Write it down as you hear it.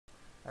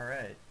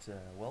Alright,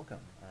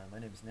 welcome. My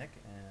name is Nick,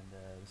 and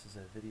this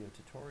is a video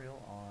tutorial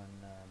on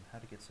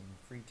how to get some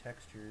free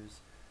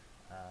textures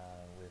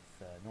with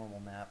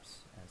normal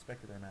maps and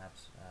specular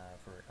maps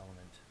for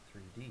Element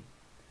 3D.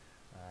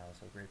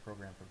 So a great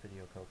program from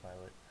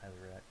Copilot.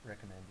 Highly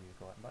recommend you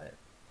go out and buy it.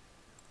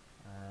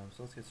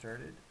 So let's get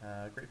started.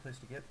 A great place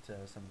to get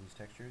some of these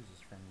textures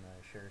is from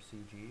Share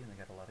CG, and they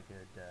got a lot of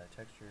good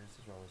textures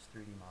as well as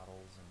 3D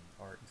models and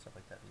art and stuff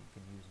like that that you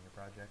can use in your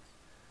projects.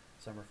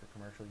 Some are for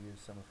commercial use,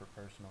 some are for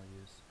personal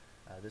use.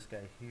 This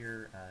guy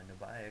here,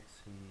 Nobiax,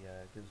 he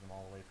gives them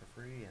all away for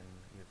free, and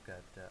you've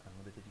got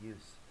unlimited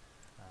use.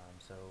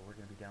 So we're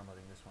going to be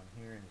downloading this one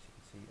here, and as you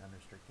can see,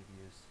 unrestricted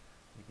use.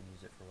 You can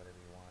use it for whatever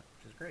you want,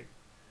 which is great.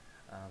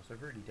 So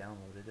I've already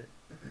downloaded it,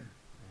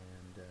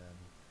 and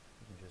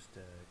you can just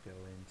go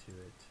into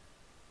it,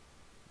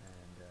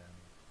 and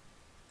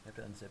you have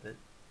to unzip it.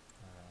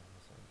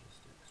 So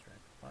just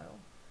extract the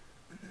file.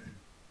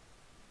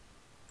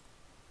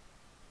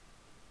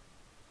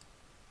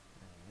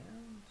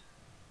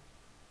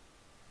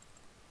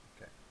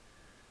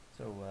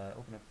 So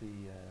open up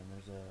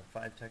there's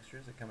 5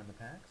 textures that come in the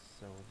packs,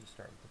 so we'll just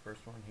start with the first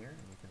one here,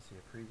 and you can see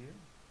a preview.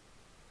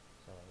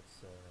 So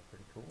it's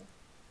pretty cool.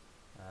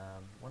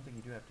 One thing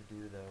you do have to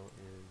do, though,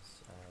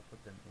 is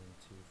put them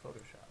into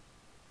Photoshop.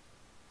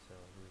 So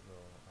we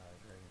will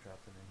drag and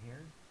drop them in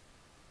here,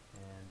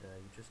 and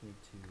you just need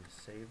to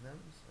save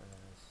them.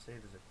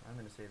 I'm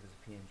going to save as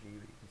a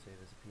PNG, but you can save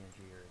as a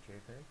PNG or a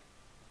JPEG.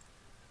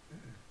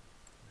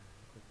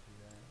 Click through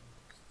that.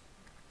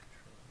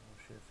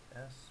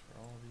 Control-Shift-S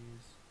for all of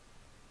these.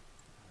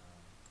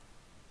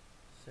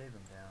 Save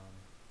them down.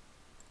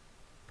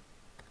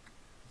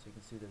 So you can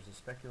see there's a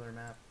specular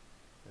map,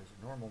 there's a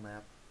normal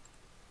map,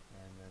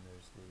 and then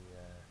there's the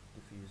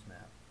diffuse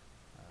map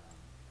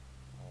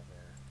all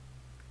there.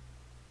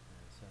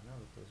 And so now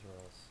that those are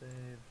all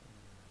saved,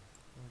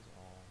 those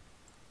all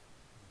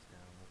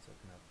down. Let's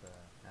open up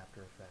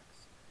After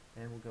Effects,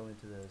 and we'll go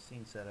into the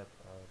scene setup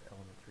of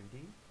Element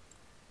 3D.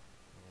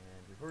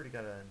 And we've already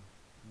got a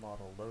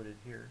model loaded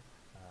here.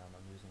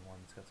 I'm using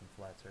one that's got some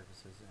flat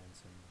surfaces and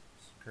some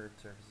curved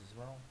surfaces as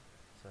well,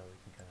 so we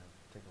can kind of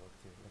take a look,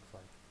 see what it looks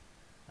like.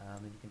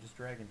 And you can just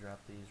drag and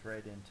drop these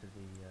right into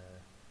the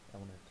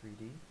Element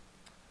 3D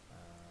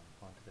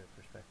onto the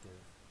perspective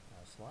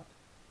slot.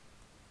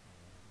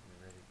 And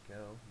we're ready to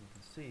go. You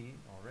can see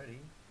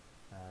already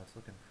it's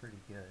looking pretty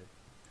good,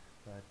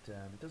 but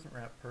it doesn't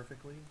wrap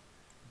perfectly,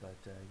 but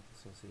you can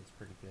still see it's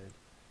pretty good.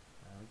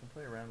 We can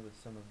play around with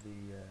some of the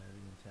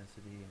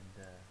intensity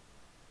and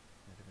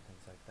different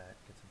things like that,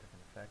 get some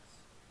different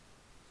effects.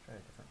 Let's try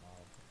a different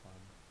model for fun.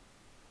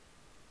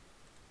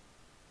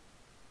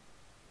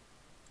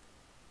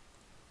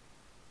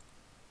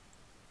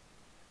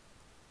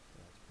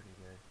 So that's pretty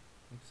good.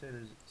 You can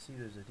see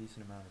there's a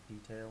decent amount of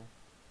detail,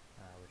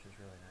 which is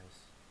really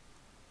nice.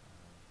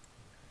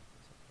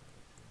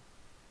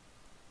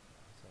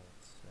 So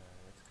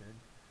that's good.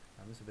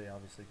 This would be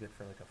obviously good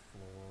for like a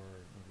floor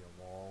or maybe a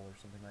wall or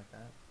something like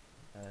that.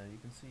 You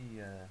can see,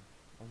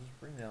 I'll just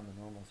bring down the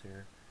normals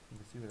here. You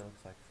can see what it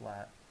looks like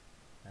flat,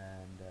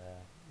 and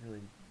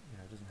really,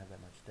 it doesn't have that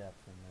much depth.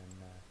 And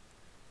then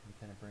you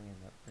kind of bring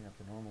up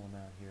the normal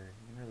amount here.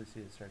 You can really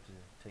see it start to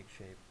take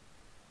shape,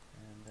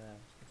 and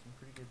it's got some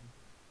pretty good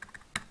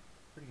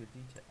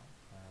detail.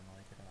 I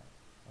like it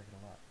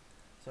a lot.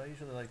 So I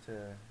usually like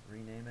to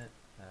rename it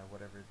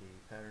whatever the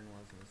pattern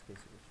was. In this case,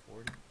 it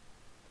was 40,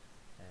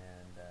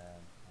 and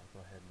I'll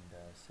go ahead and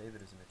save it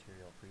as a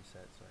material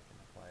preset so I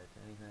can apply it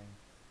to anything.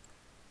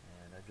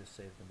 And I've just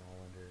saved them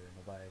all under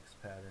Nobiax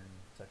pattern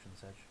such and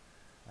such.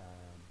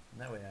 And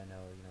that way I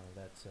know,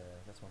 that's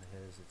one of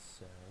his.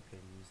 It's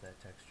okay to use that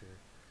texture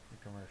in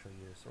commercial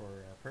use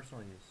or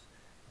personal use.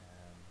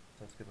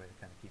 So it's a good way to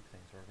kind of keep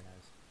things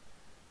organized.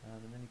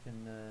 And then you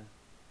can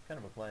kind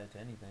of apply it to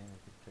anything.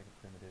 You could take a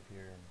primitive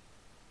here and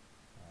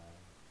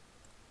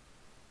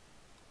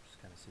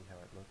just kind of see how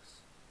it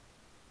looks.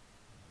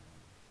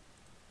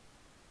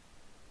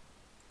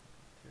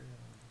 Material.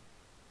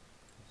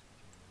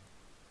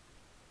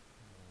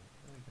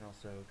 You can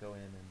also go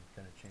in and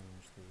kind of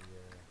change the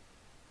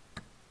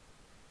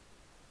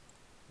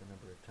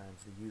number of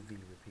times the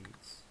UV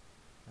repeats,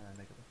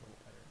 make it look a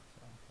little better.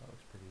 So that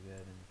looks pretty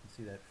good, and you can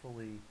see that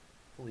fully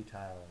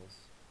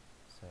tiles.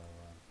 So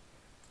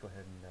let's go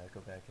ahead and go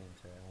back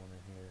into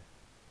Element here.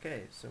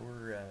 Okay, so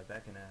we're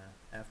back in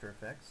After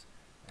Effects,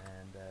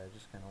 and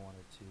just kind of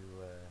wanted to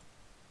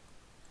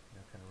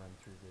kind of run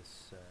through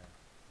this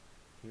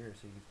here,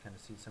 so you can kind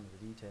of see some of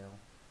the detail,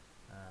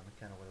 and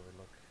kind of what it would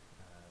look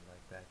like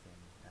back in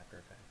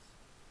After Effects.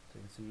 So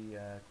you can see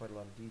quite a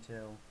lot of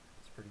detail.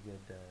 It's a pretty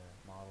good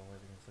model.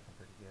 Everything's looking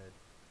pretty good.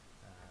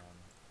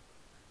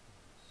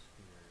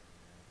 Sphere,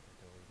 I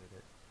deleted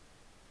it.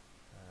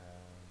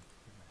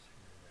 Where'd my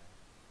sphere go?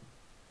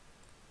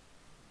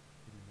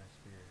 Give me my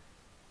sphere.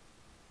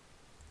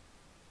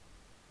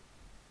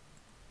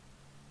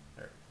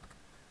 There we go.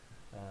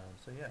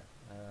 So yeah,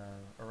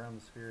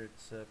 around the sphere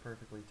it's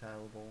perfectly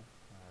tileable,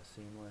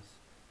 seamless.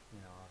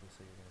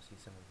 Obviously you're going to see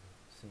some of the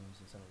seams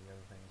and some of the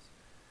other things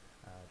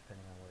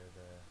depending on where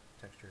the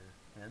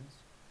ends.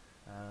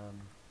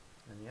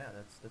 And yeah,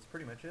 that's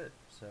pretty much it.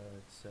 So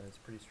it's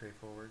pretty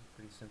straightforward,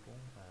 pretty simple.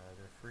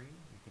 They're free.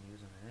 You can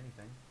use them in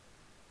anything.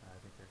 I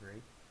think they're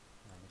great.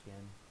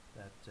 Again,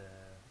 that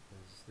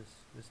is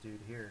this dude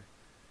here,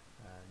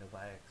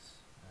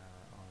 Nobiax,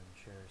 on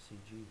Share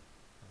CG,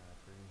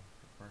 free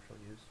for commercial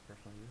use,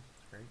 personal use.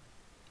 It's great.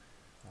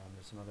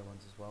 There's some other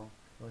ones as well.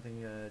 The only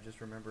thing, just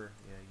remember,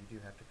 you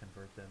do have to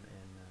convert them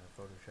in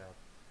Photoshop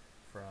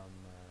from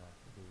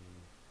the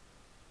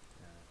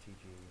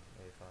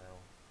TGA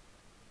file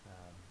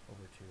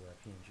over to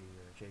PNG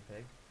or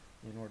JPEG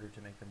in order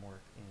to make them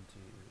work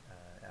into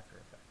After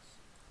Effects.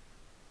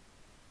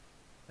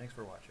 Thanks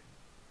for watching.